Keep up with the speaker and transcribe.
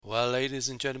Well, ladies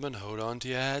and gentlemen, hold on to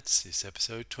your hats. It's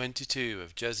episode 22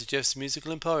 of Jazzy Jeff's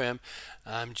Musical Emporium.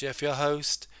 I'm Jeff, your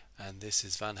host, and this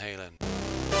is Van Halen.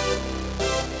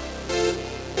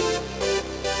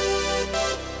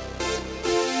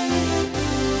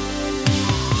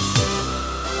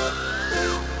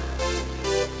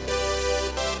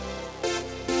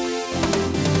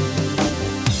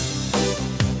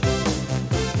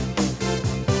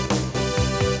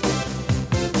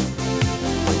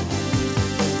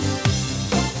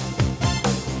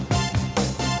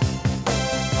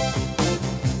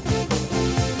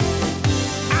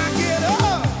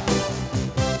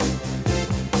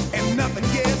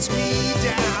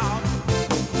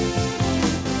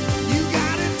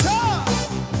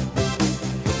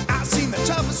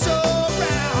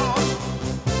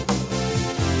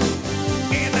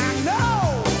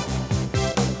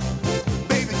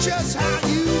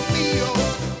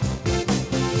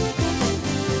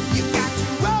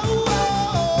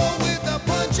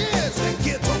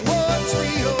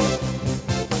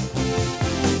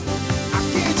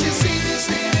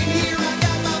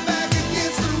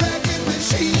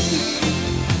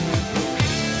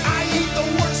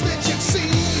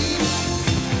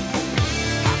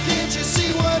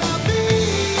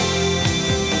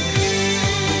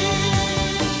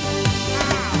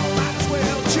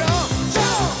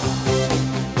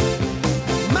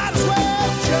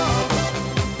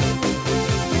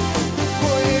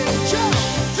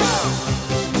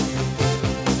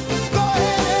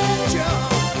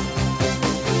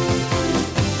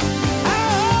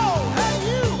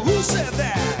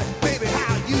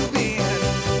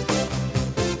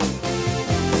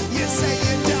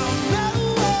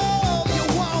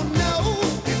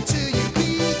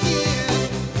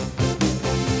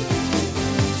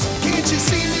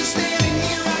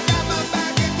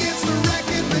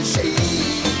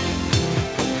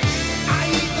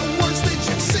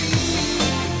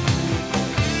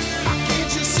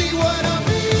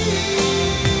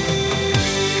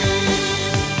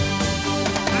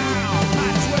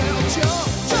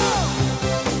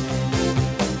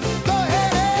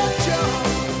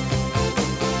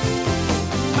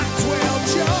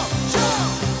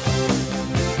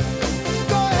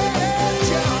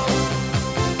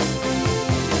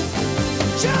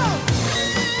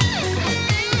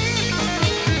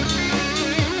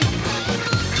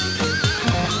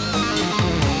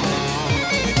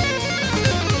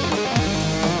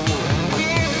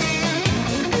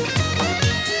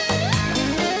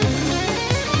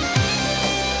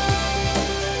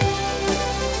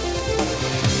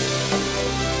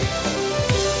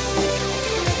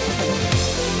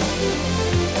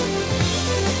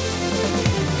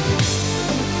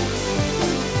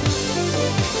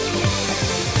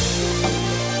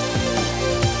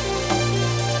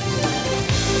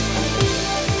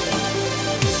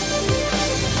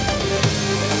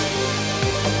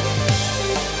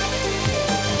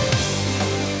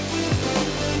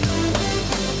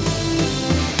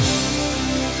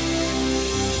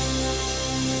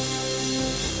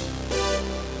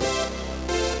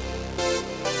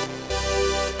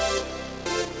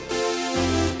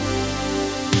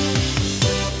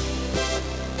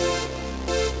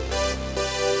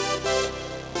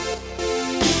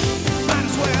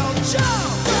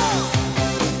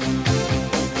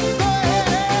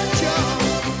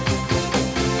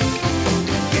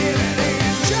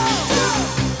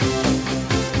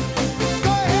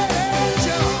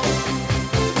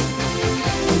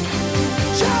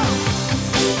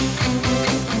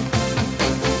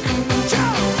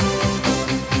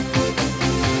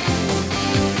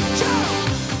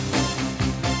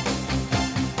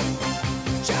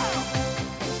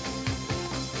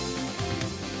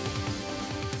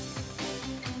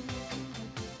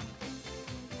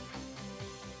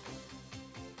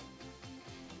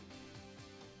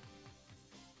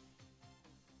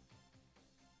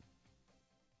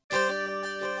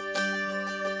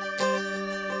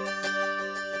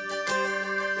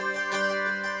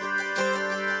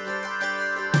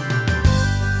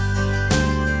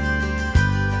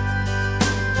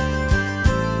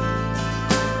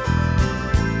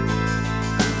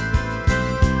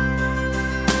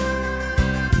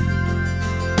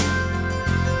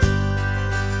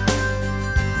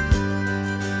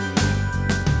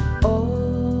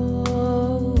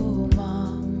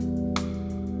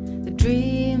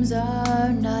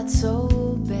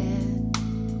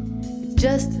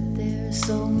 Just that there's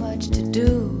so much to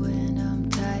do and I'm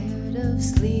tired of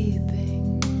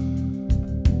sleeping.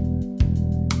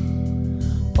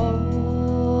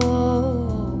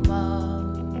 Oh,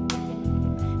 Mom,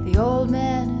 the old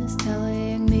man is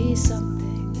telling me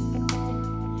something.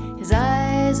 His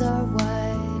eyes eyes are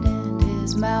wide and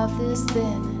his mouth is thin,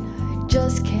 and I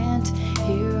just can't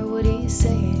hear what he's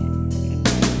saying.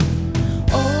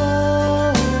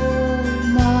 Oh,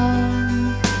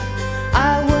 Mom,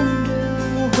 I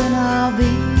wonder when I'll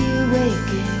be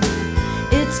waking.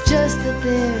 It's just that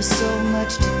there's so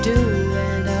much to do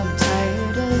and I'm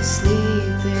tired of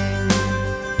sleeping.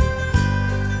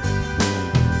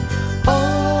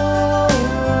 Oh,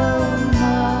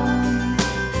 Mom,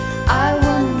 I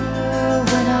wonder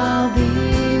when I'll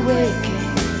be waking.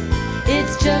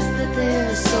 It's just that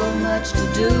there's so much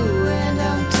to do and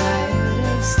I'm tired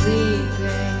of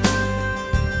sleeping.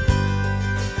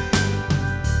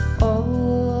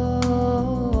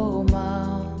 Oh,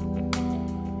 Mom,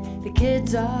 the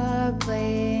kids are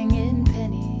playing in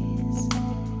pennies.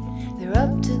 They're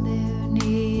up to their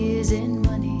knees in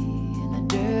money in the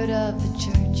dirt of the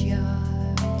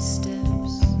churchyard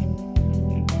steps.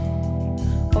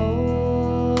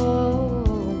 Oh,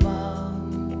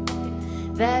 Mom,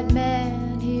 that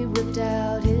man, he ripped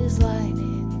out his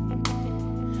lining,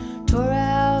 tore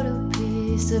out a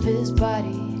piece of his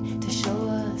body to show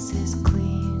us his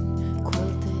clean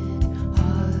quilted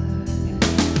heart.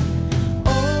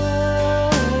 Oh,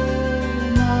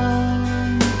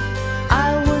 Mom,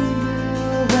 I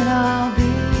wonder when I'll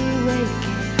be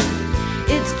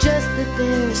waking. It's just that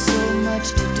there's so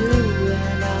much to do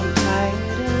and I'm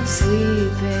tired of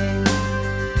sleeping.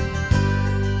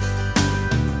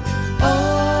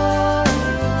 Oh,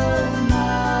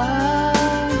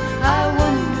 Mom, I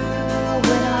wonder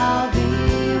when I'll be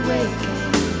waking.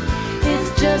 It's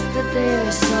just that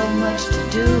there's so much to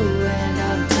do and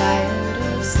I'm tired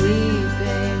of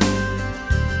sleeping.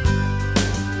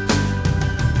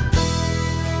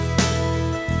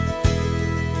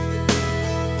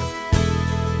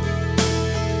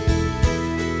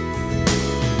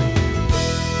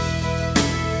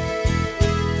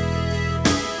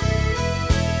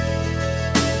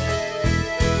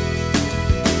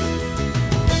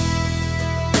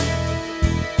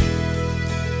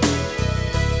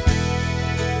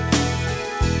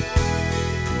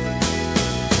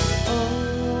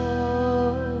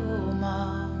 Oh,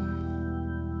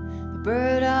 Mom, the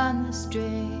bird on the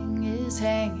string is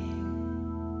hanging.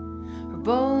 Her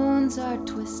bones are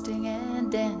twisting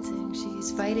and dancing.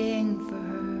 She's fighting for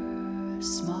her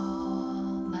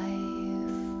small life.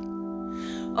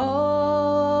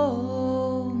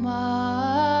 Oh,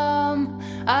 Mom,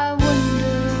 I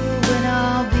wonder when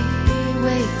I'll be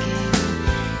waking.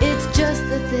 It's just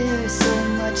that there's so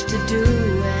much to do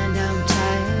and I'm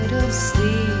tired of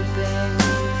sleeping.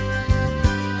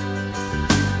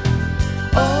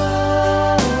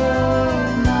 Oh,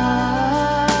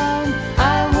 Mom,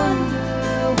 I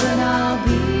wonder when I'll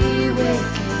be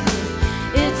waking.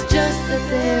 It's just that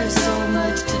there's so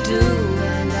much to do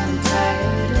and I'm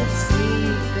tired of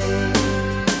sleeping.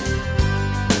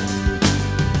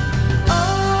 Oh,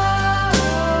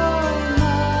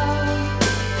 Mom,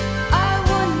 I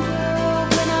wonder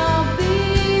when I'll be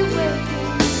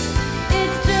waking.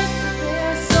 It's just that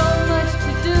there's so much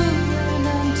to do and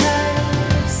I'm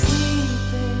tired of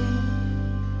sleeping.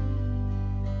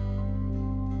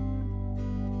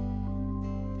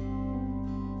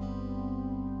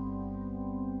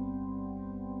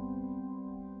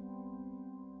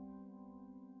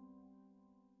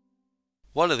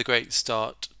 What a great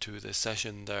start to the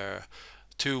session there.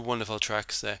 Two wonderful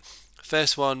tracks there.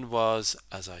 First one was,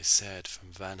 as I said,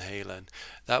 from Van Halen.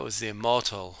 That was the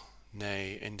immortal,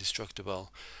 nay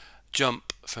indestructible,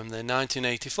 Jump from the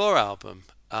 1984 album,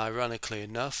 ironically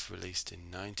enough released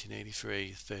in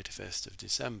 1983, 31st of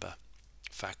December.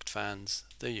 Fact fans,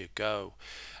 there you go.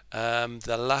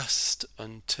 The last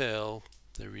until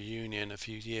the reunion a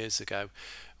few years ago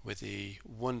with the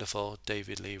wonderful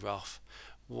David Lee Roth.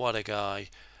 What a guy.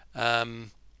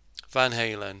 Van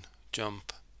Halen,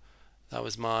 Jump. That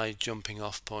was my jumping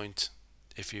off point,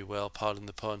 if you will, pardon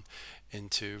the pun,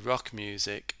 into rock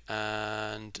music.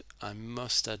 And I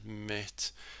must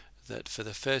admit that for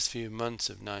the first few months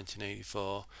of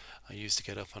 1984, I used to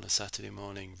get up on a Saturday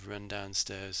morning, run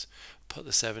downstairs, put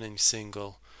the 7-inch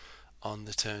single on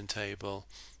the turntable,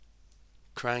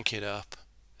 crank it up,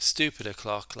 stupid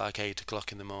o'clock, like 8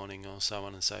 o'clock in the morning or so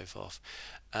on and so forth,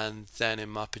 and then in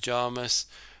my pyjamas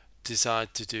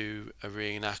decide to do a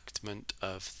reenactment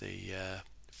of the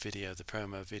video, the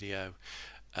promo video.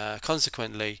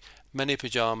 Consequently, many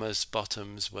pyjamas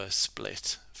bottoms were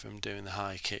split from doing the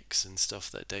high kicks and stuff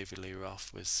that David Lee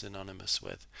Roth was synonymous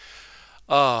with.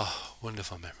 Oh,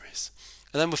 wonderful memories.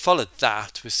 And then we followed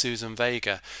that with Susan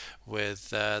Vega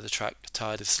with the track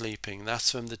Tired of Sleeping.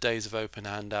 That's from the Days of Open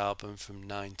Hand album from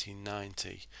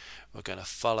 1990. We're going to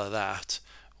follow that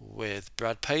with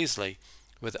Brad Paisley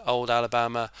with Old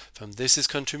Alabama from This Is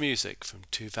Country Music from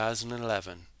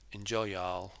 2011. Enjoy,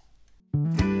 y'all.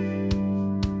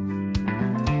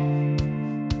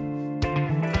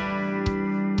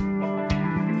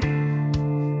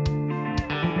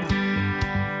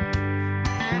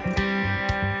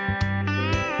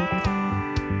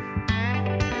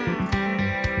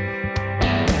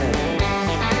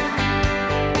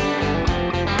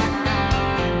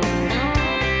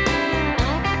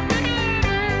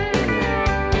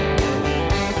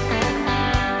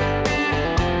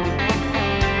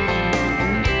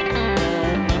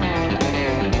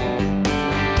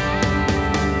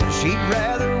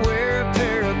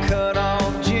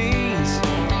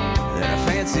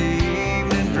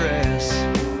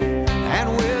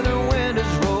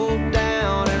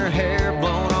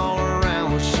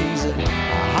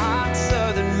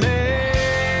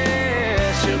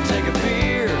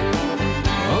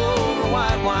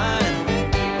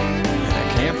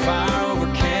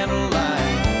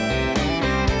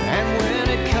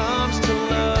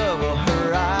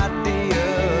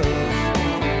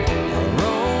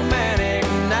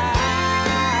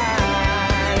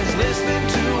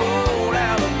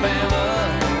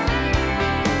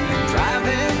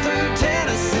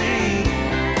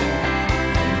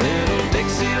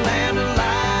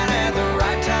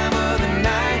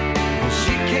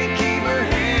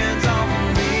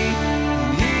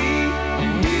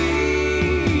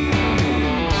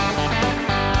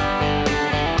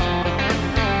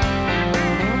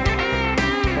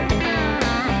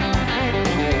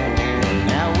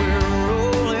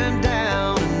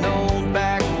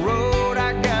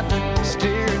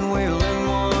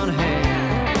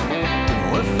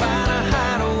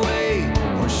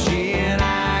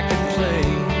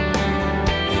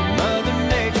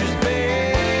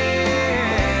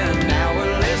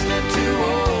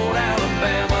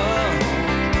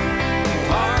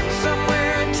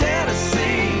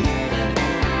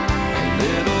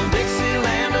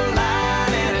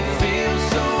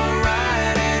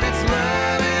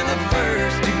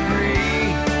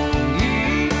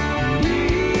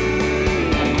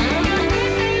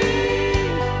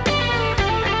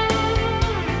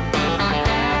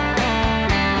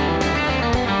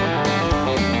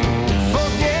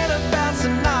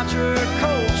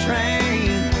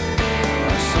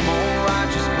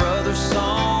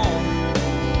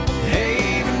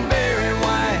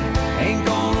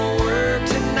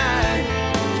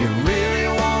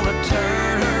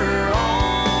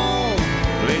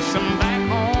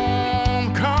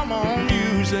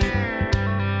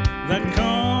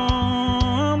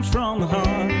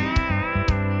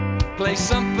 Play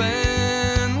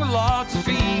something with lots of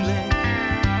feeling,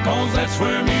 'cause that's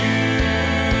where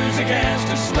music has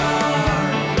to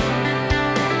start.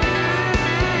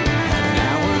 And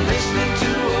now we're listening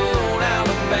to old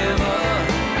Alabama,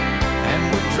 and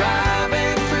we're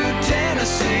driving through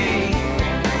Tennessee.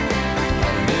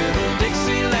 A little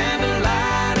Dixieland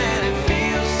delight, and it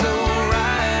feels so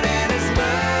right, and it's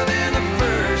love in the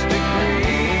first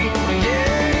degree.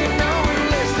 Yeah, you know we're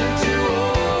listening to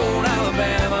old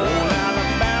Alabama.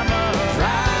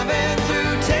 Driving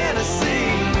through Tennessee.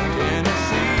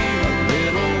 A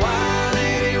little wild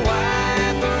lady wild.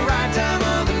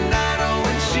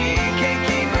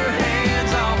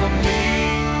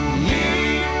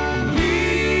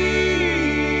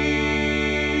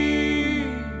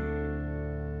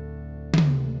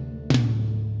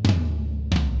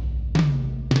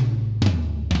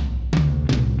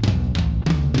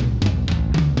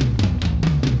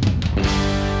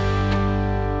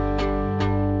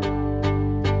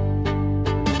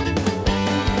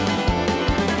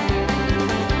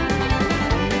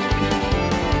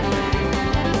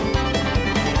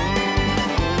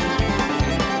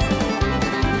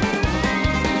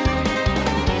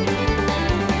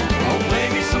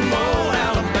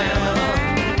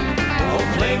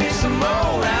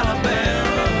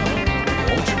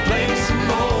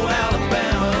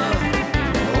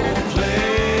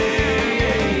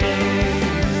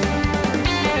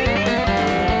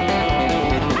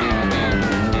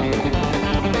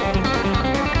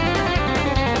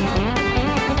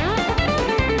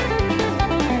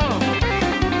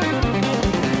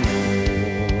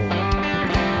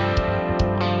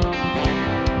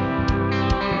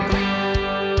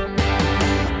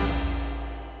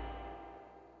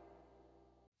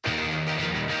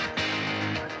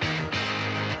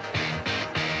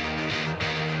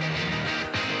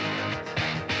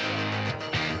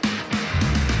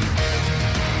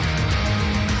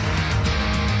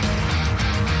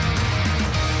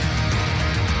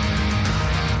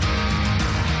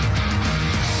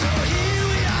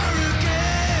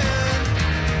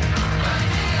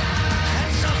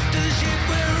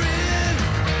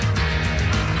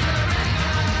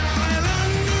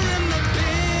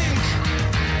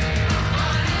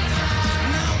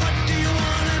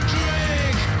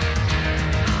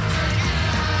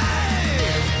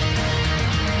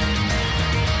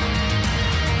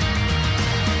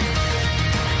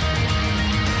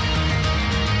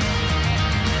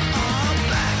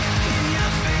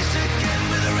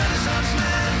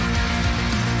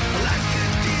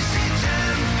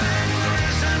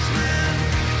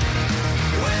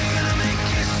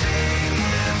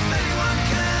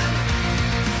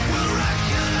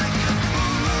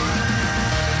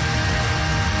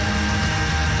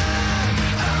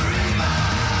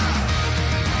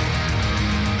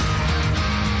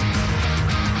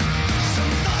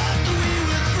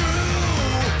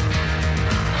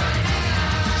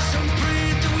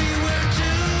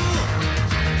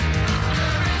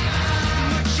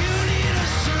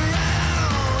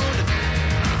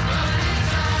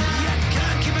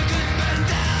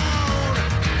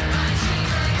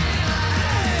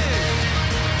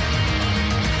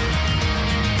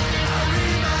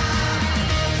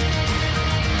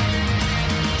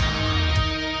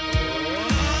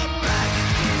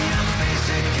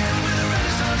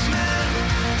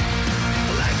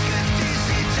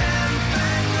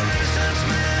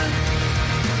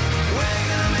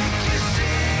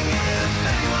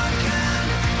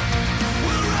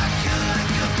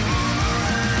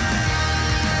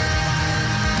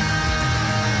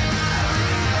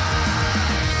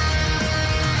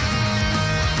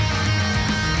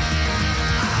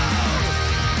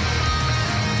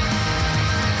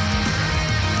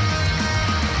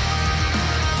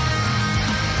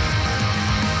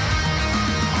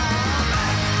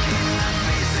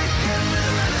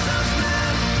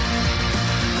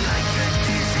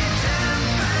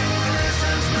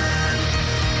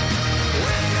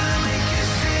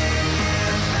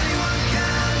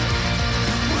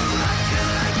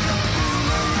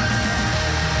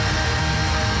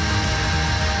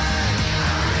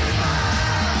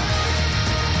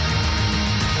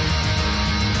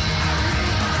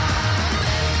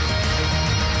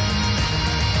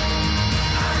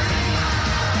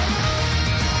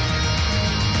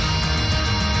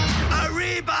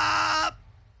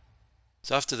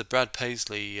 So after the Brad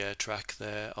Paisley track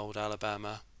there, Old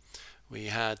Alabama, we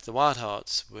had the Wild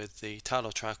Hearts with the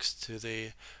title tracks to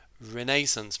the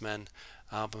Renaissance Men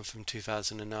album from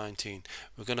 2019.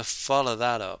 We're going to follow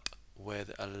that up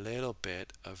with a little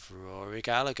bit of Rory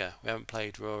Gallagher. We haven't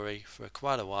played Rory for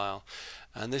quite a while,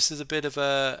 and this is a bit of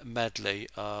a medley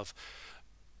of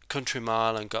Country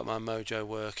Mile and Got My Mojo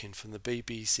Working from the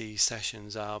BBC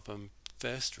Sessions album,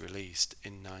 first released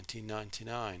in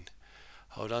 1999.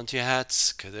 Hold on to your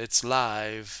hats, 'cause it's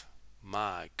live.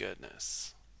 My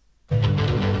goodness. Well,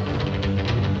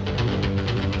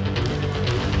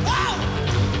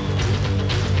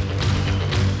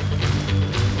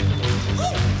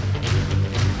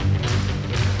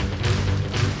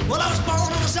 I was born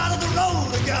on the side of the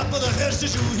road, a gap with a hedge,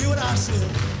 did you hear what I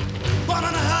said? Born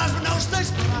on the highs with no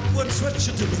stakes, but I wouldn't switch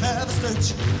until we had a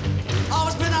stitch.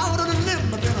 Always been out on a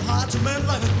limb, I've been hard to mend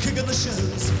like a kick in the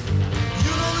shins. You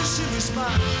don't only see me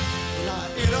smile, well, I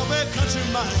ain't a big country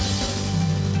mile.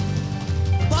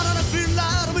 Born on a green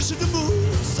light, I wish you could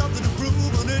move, something to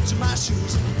prove on each of my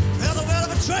shoes. Held the wheel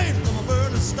of a train, from a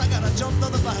burning stack, and I jumped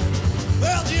on the bike.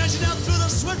 Well, the engine out through the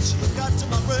switch, it got to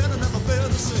my brain, and never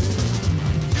failed to sing.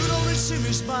 You don't really see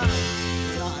me smile,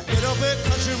 and I ain't a big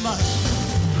country mile.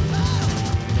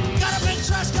 Got a big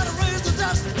trash, gotta raise the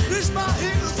dust. Reach my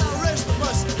heels, I'll raise the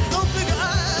bus. Don't blink your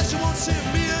eyes, you won't see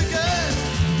me again.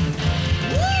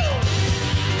 Woo!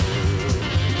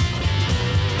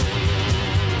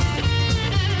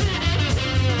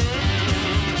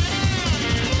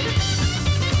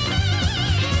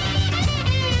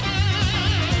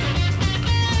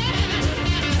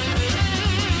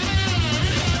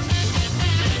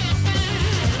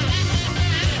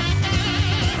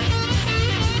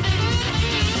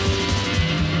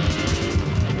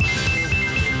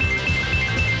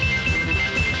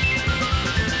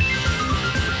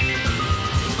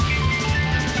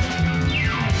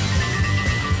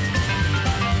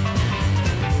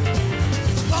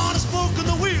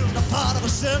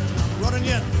 I'm running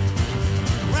yet.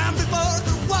 Ran before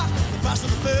the walk, the price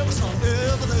of the fare was all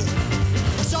ever there.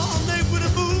 I saw a name with a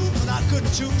move, and I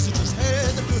couldn't choose, I just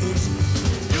had the blues.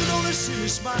 You don't see me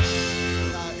smile,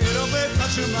 and I ain't a big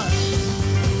country mile.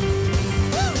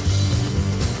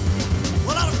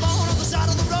 Well, I was born on the side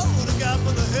of the road, a gap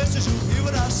on the hedge, did you hear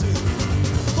what I said?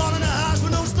 Born in a house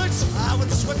with no sticks, I went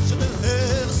to switch and then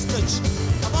had a stitch.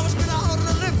 I've always been out on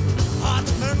a limb, hard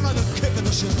to mend like a kick in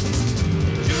the shins.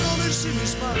 You don't see me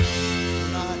smile,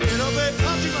 and I ain't a big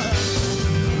country mile.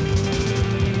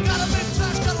 Got a big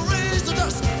trash, gotta raise the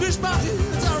dust. Reach my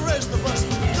heels, I'll raise the bus.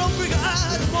 Don't bring your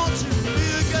eyes, won't you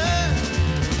me again?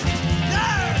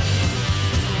 Yeah!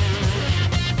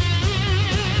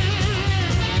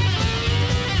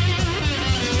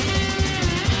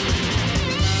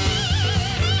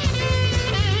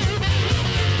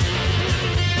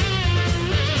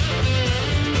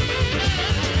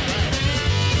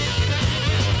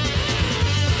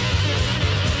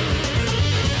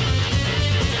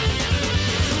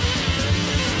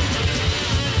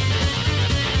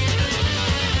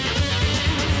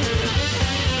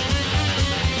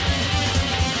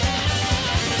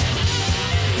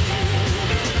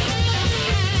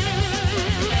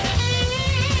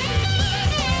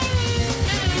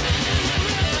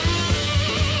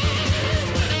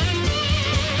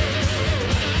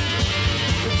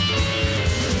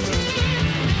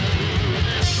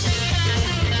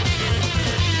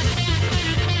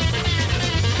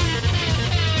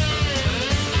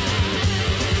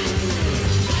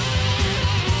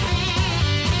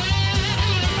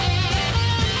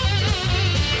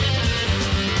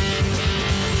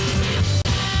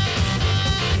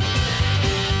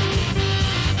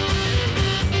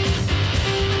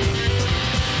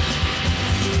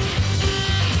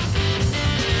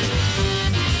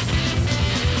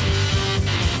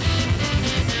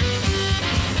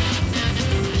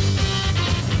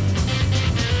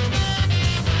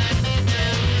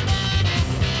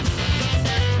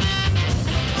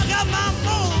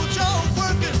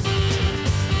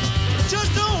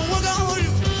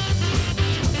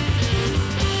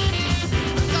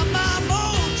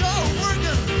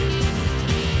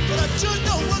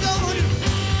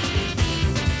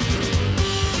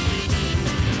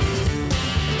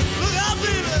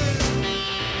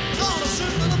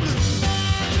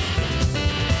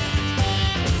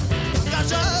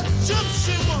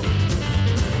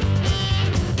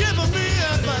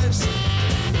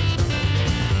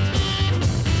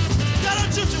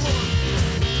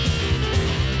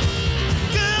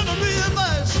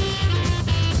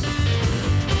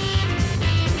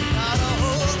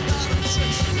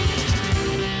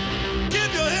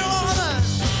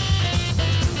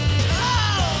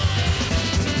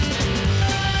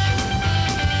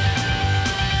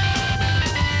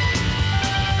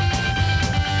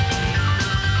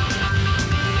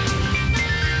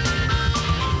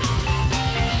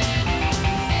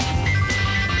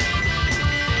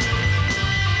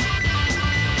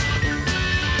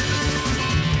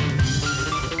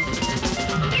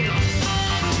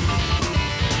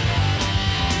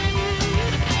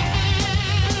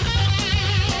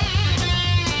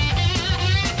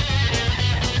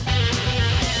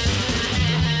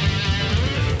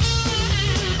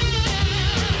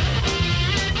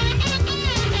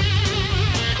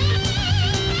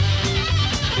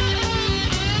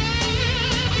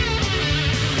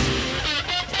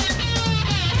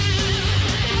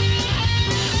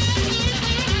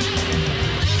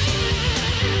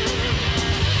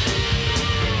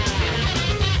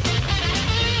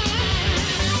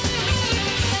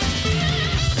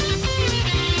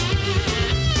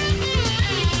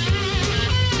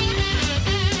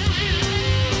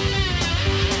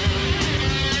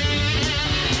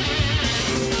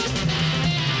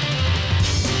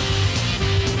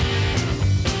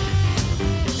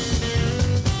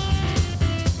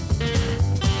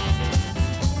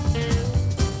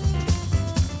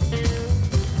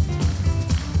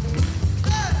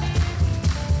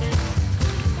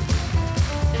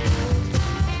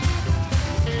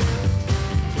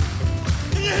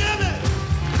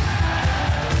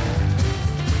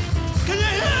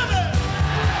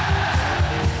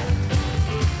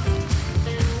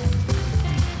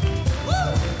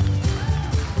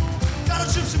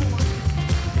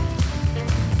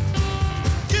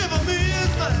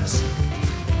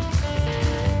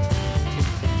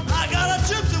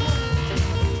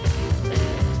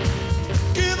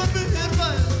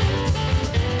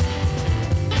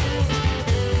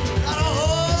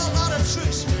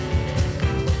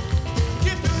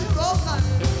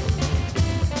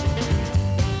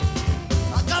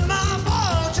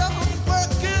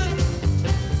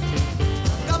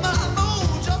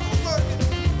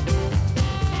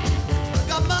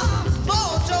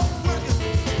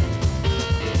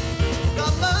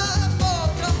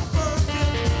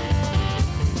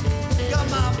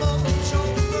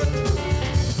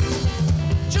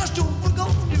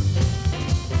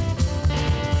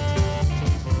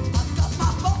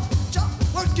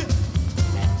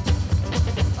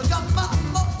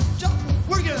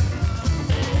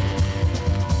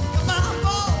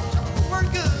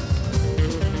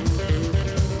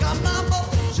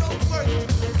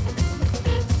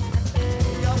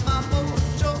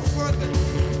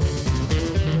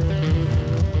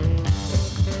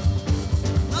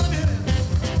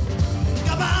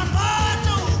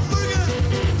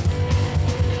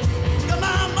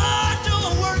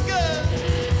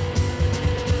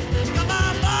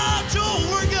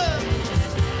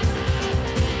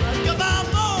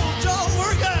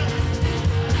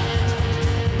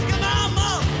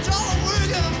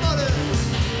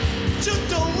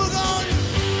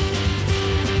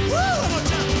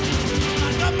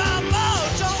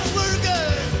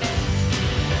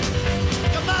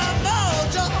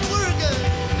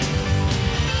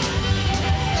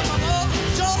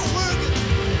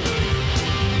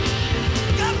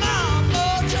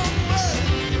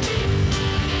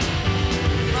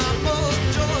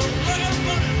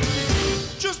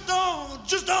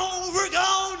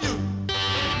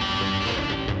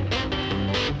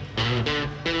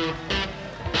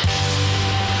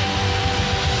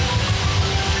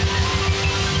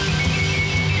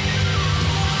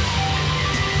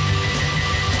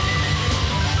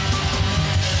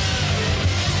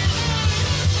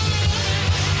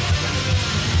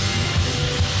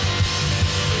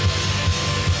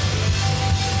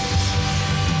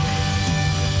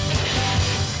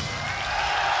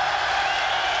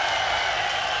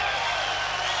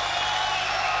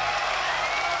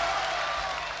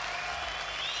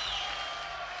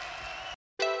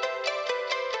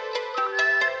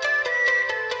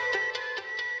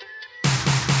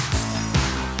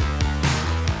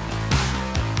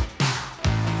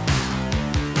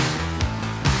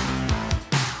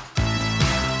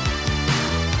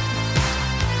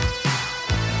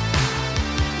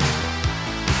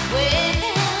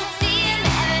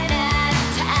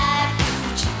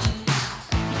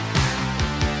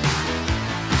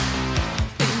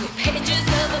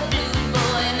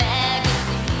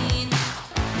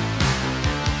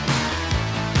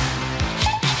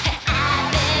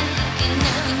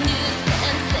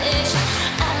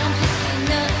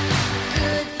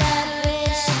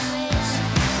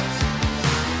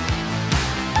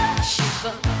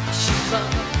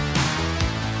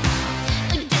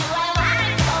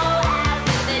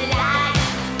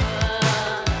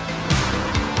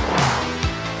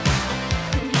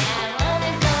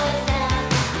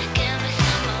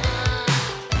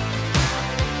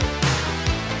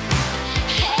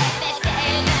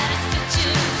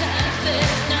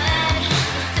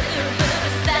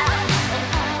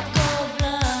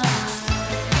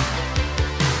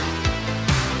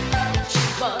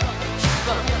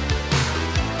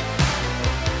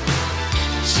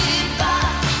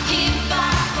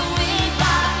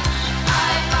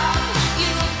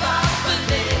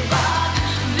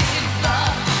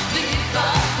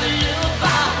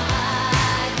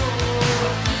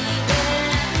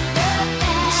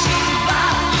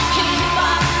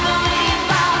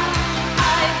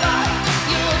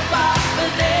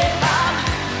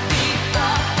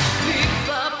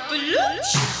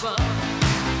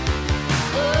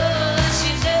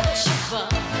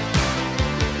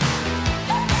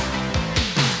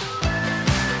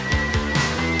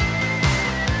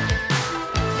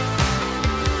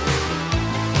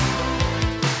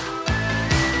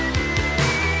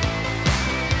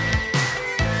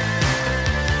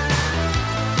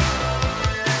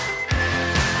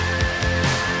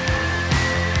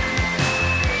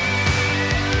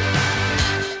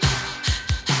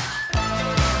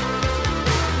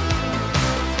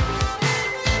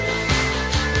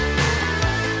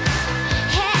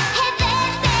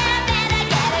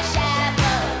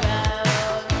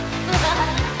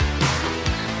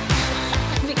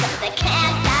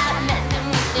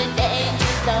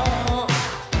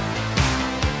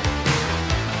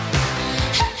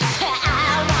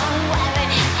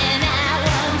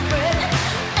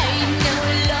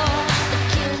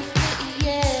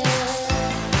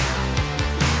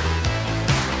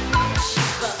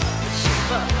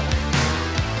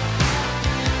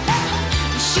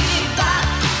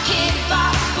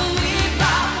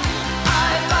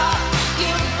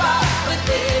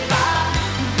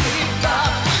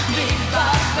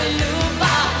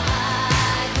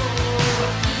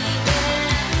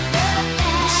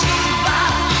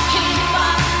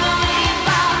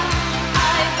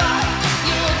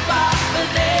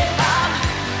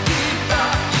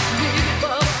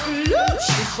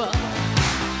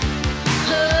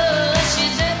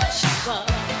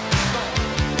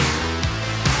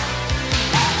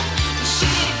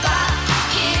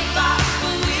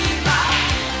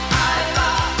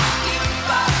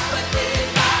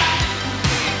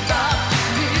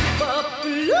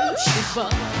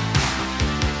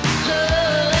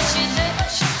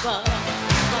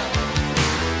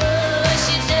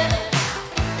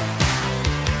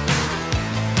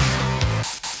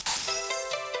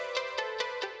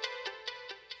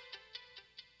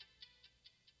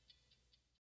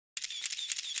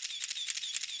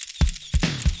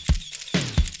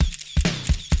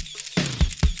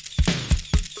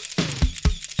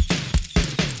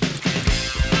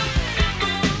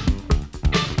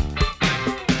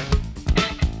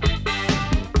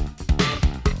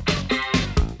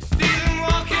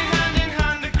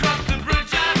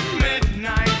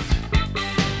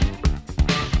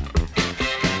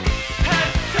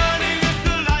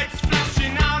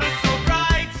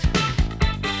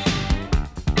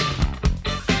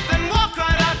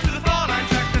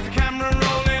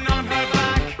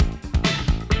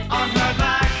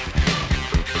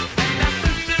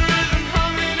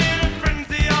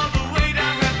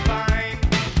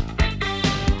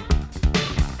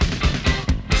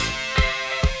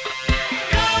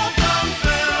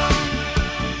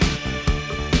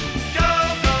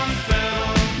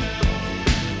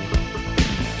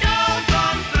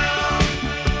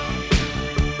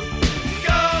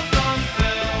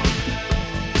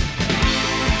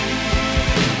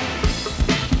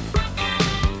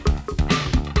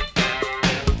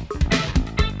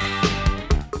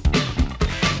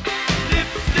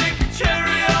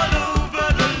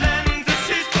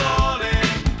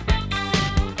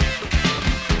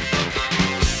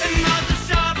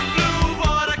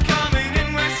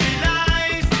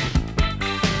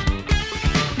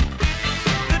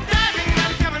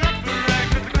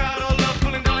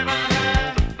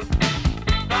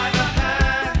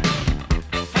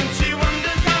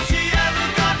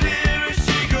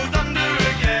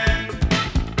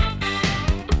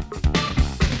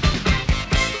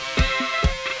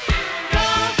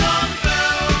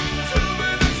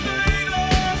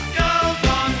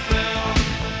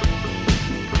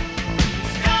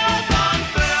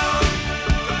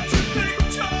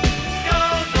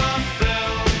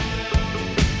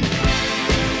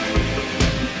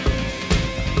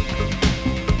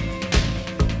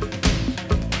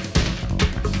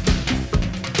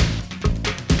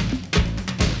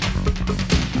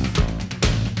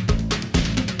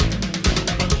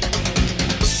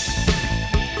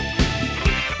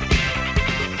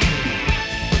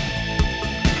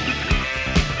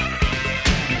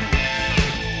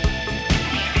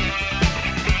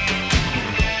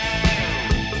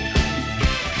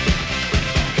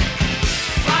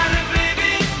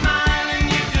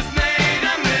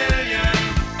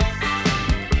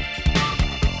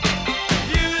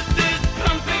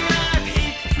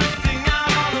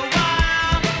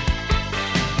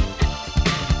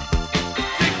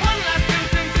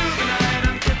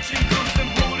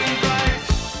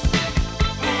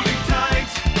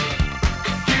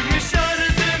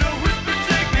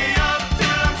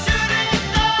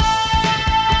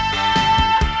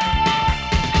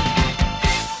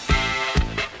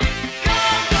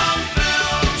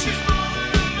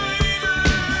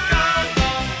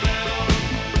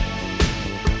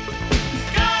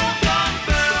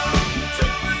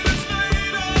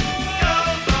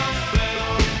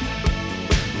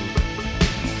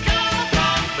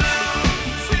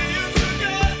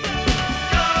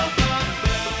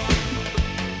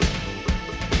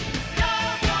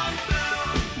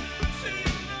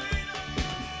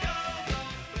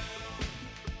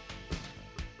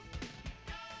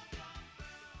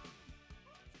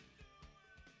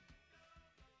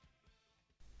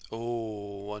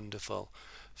 Oh, wonderful.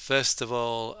 First of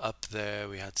all, up there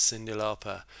we had Cyndi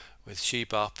Lauper with She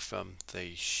Bop from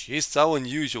the She's So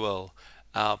Unusual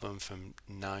album from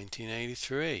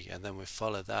 1983, and then we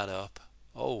followed that up,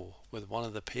 with one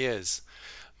of the peers.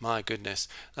 My goodness,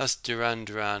 that's Duran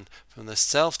Duran from the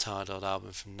self-titled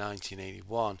album from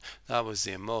 1981. That was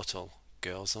the immortal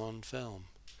Girls on Film.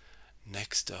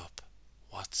 Next up,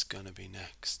 what's gonna be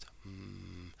next?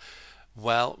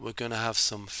 Well, we're gonna have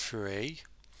some Free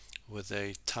with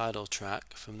a title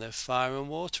track from their Fire and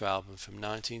Water album from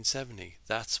 1970.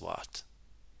 That's what.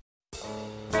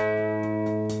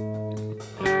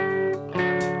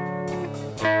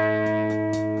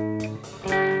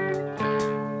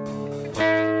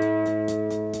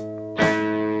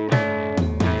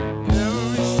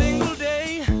 Every single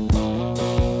day,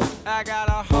 I got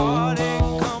a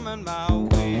heartache coming my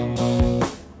way.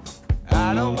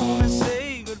 I don't wanna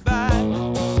say goodbye,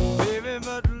 baby,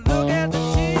 but look at the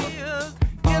tears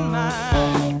in my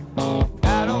eyes.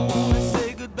 I don't wanna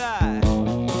say goodbye,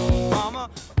 mama,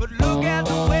 but look at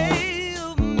the way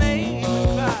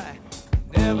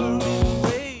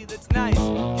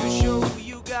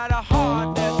got a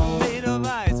heart that's made of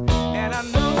ice, and I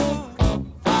know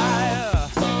fire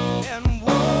and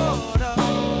water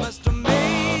must have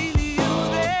made you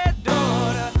their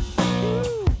daughter.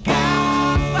 You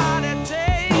got what it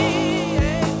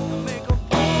takes to make a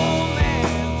poor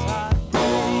man's heart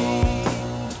beat.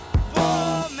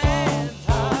 Poor man's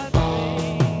heart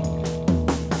beat.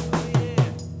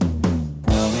 Yeah.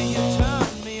 Tell me you turn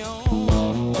me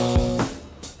on,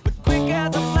 but quick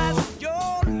as a flash,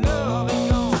 your love is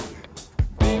gone.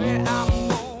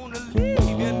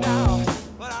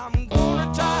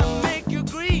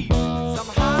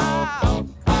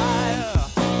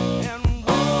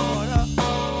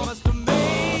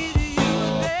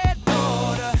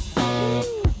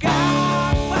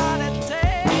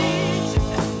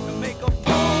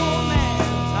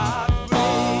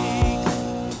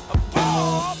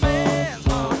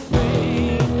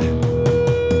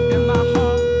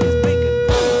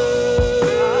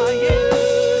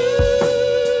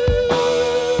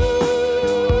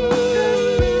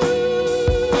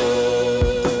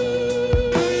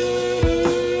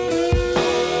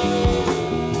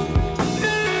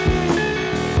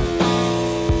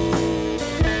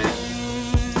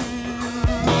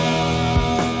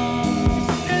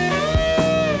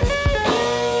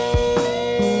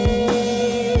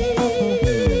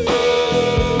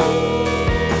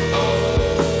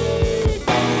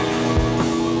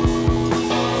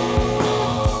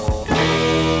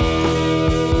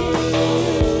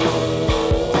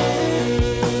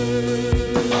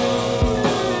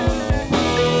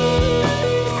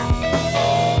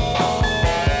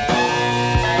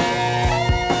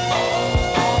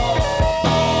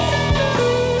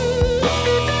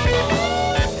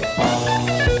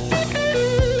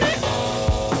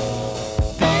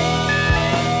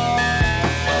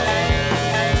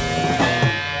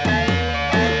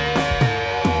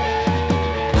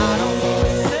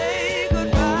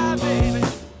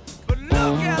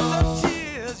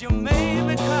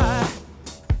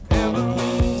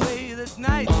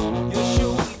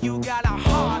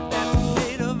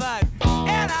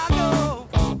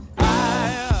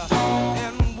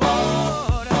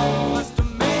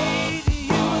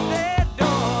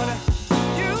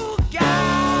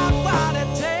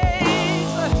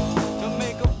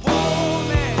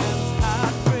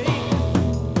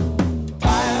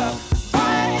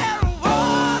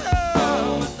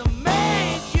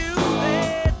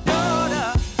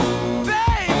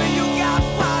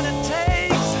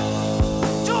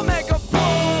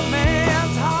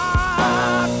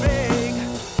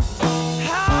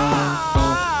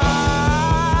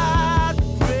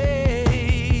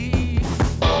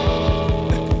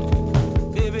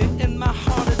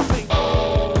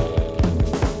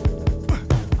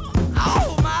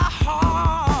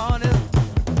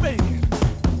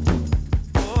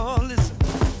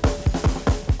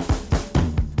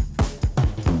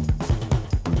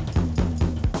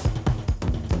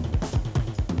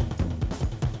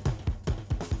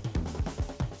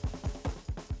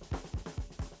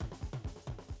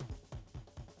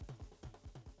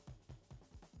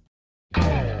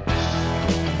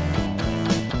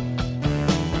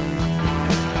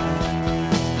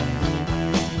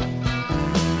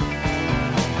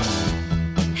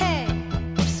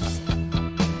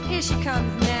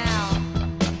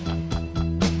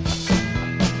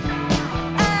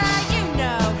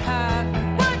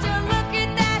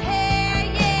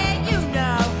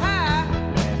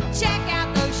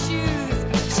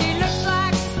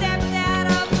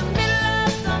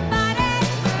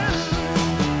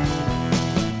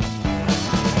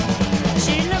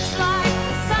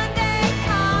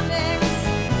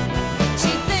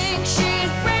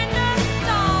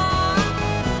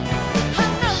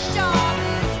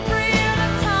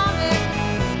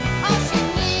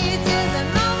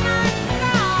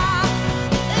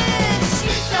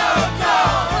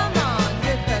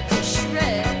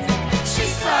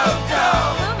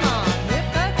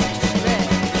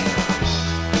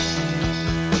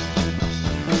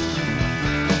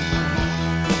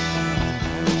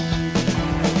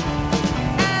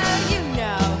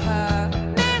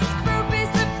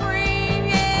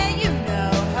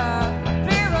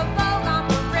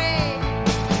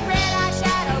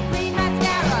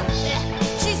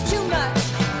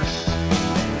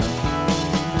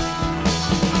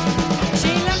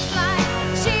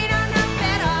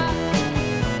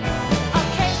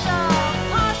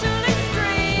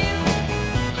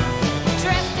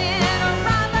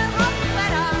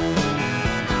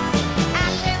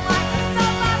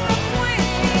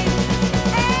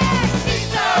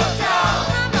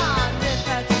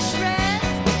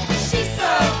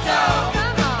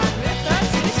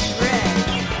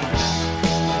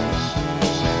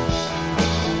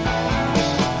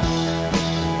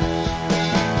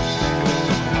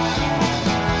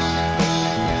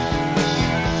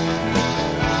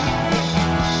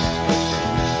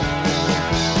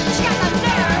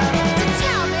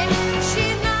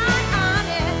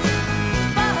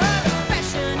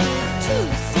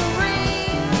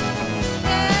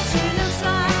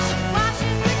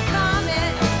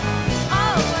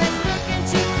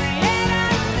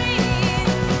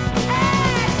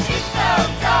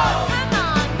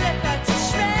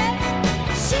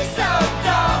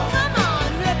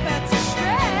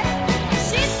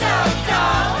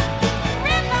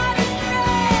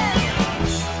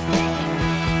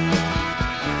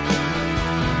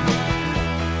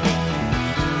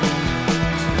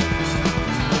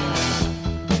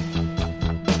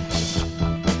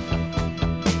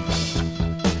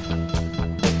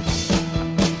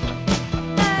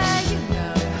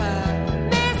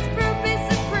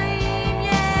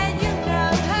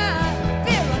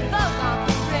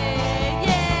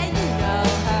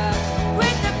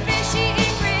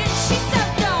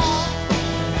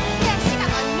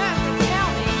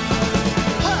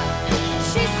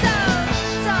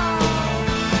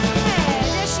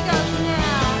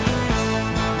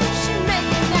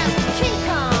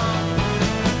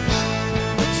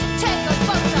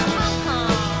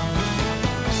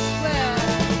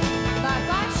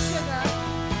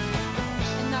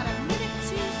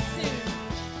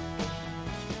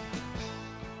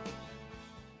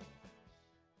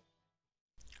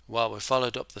 Well, we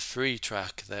followed up the free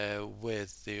track there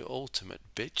with the ultimate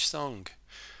bitch song.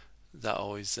 That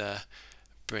always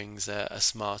brings a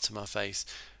smile to my face.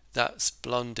 That's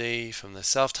Blondie from the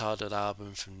self-titled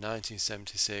album from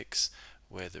 1976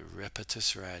 with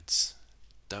Riotous Reds.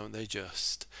 Don't they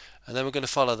just? And then we're going to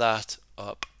follow that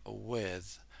up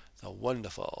with the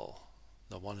wonderful,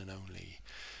 the one and only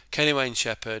Kenny Wayne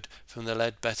Shepherd from the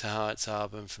Ledbetter Heights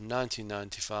album from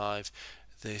 1995.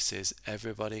 This is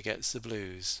Everybody Gets the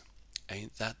Blues.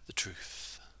 Ain't that the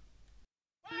truth?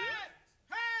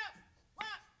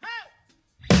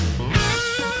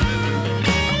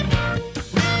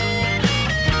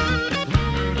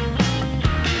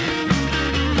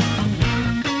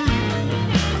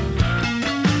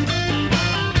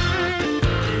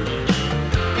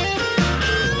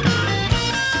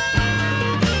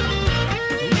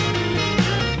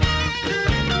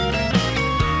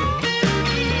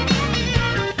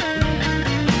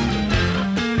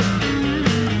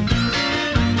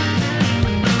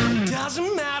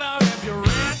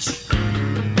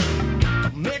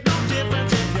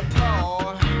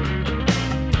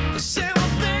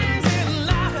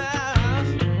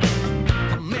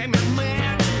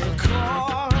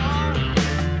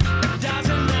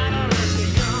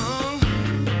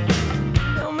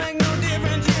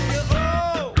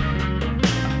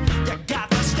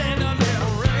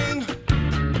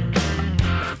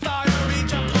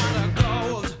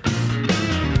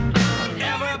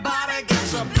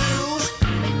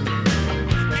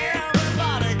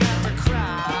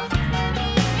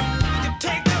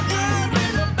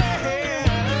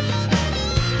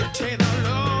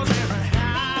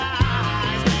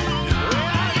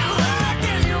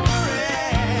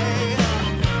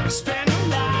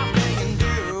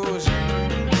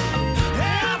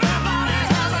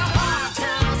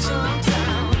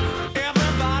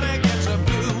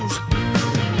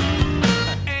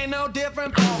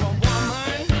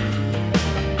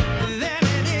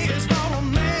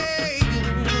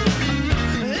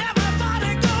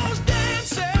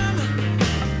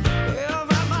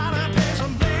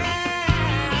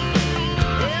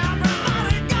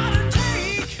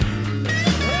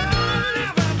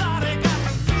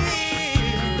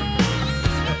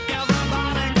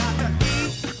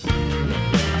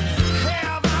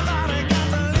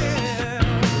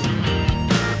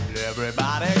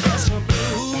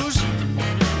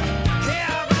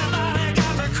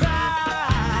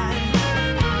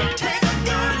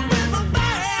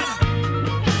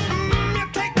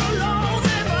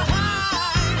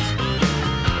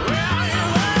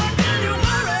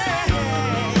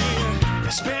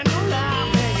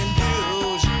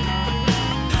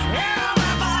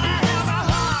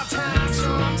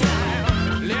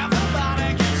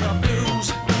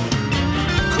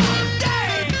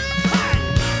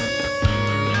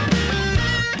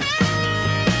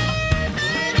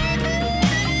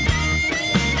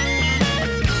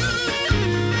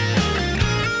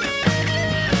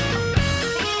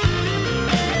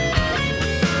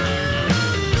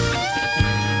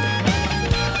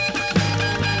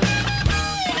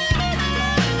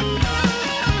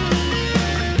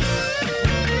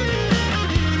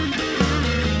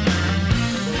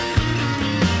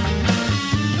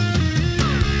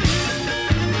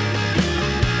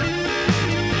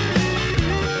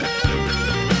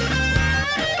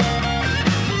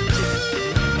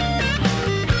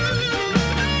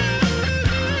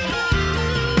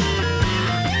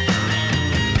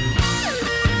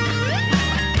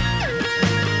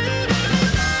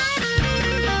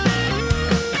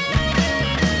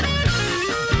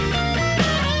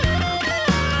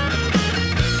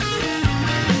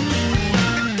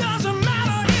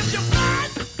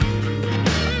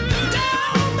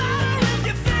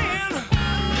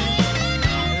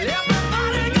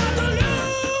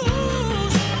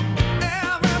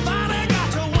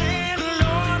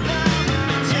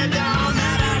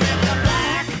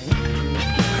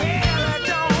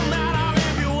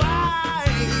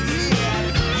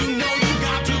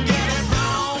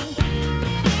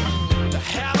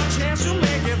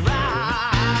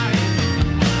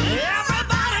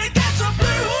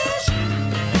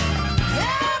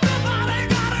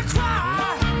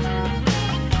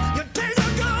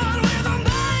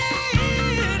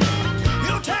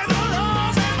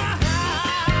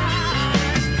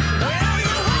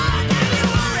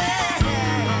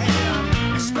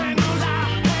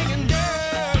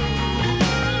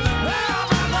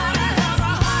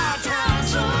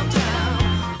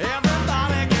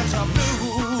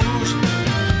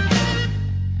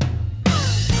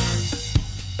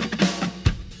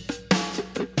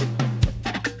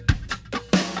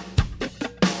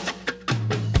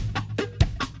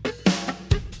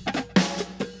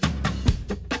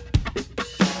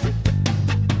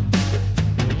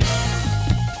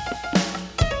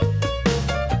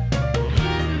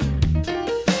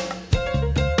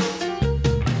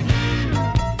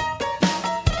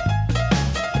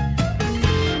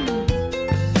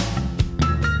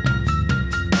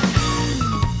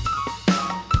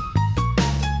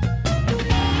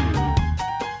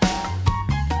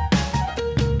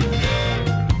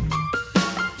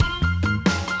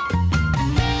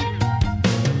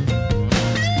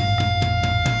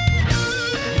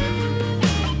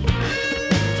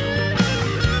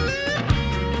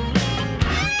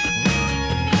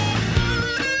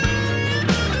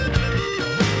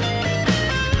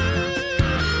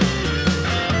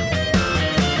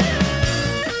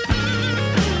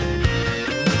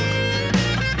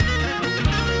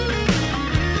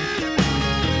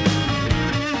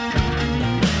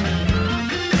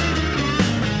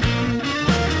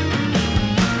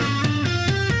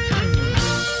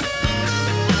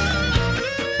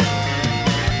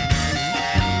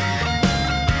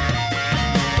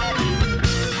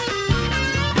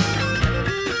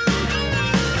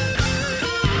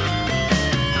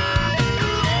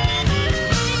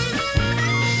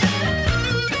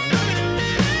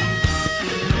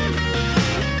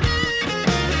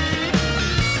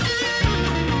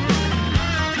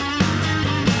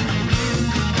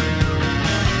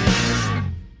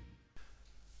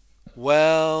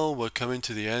 coming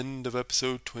to the end of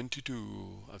episode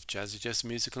 22 of Jazzy Jeff's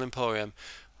Musical Emporium.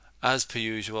 As per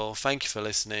usual, thank you for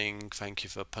listening. Thank you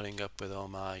for putting up with all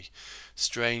my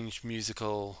strange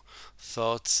musical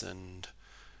thoughts and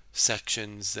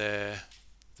sections there.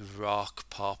 The rock,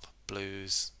 pop,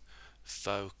 blues,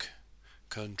 folk,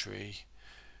 country.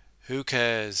 Who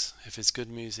cares? If it's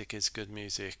good music, it's good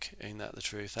music. Ain't that the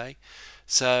truth, eh?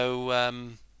 So,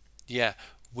 yeah,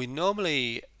 we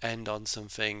normally end on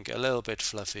something a little bit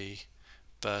fluffy,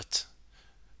 but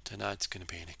tonight's going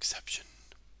to be an exception.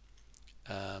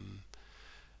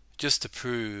 Just to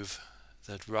prove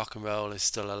that rock and roll is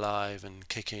still alive and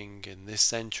kicking in this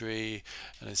century,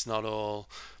 and it's not all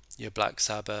your Black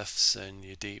Sabbaths and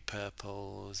your Deep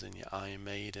Purples and your Iron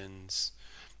Maidens.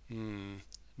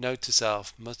 Note to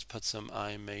self, must put some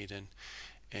Iron Maiden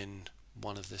in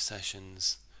one of the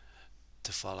sessions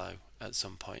to follow at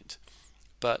some point.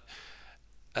 But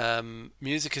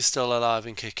music is still alive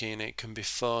and kicking. It can be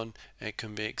fun, it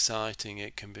can be exciting,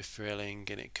 it can be thrilling,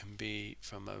 and it can be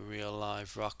from a real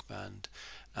live rock band.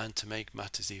 And to make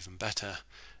matters even better,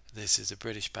 this is a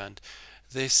British band.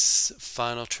 This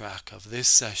final track of this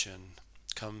session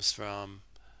comes from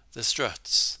The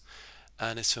Struts,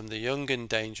 and it's from the Young and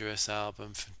Dangerous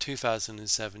album from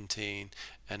 2017,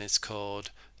 and it's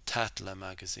called Tatler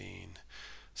Magazine.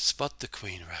 Spot the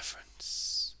Queen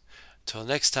reference. Till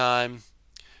next time,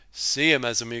 see you,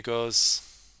 mes amigos.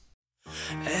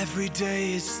 Every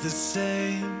day it's the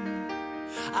same.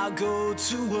 I go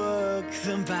to work,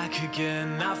 then back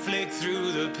again. I flick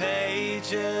through the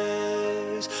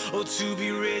pages. Oh, to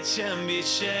be rich and be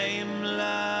shameless.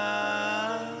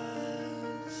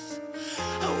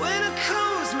 When I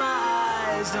close my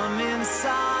eyes, I'm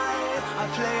inside. I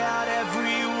play out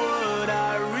every word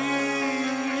I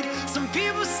read. Some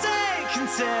people stay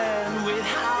content with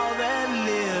how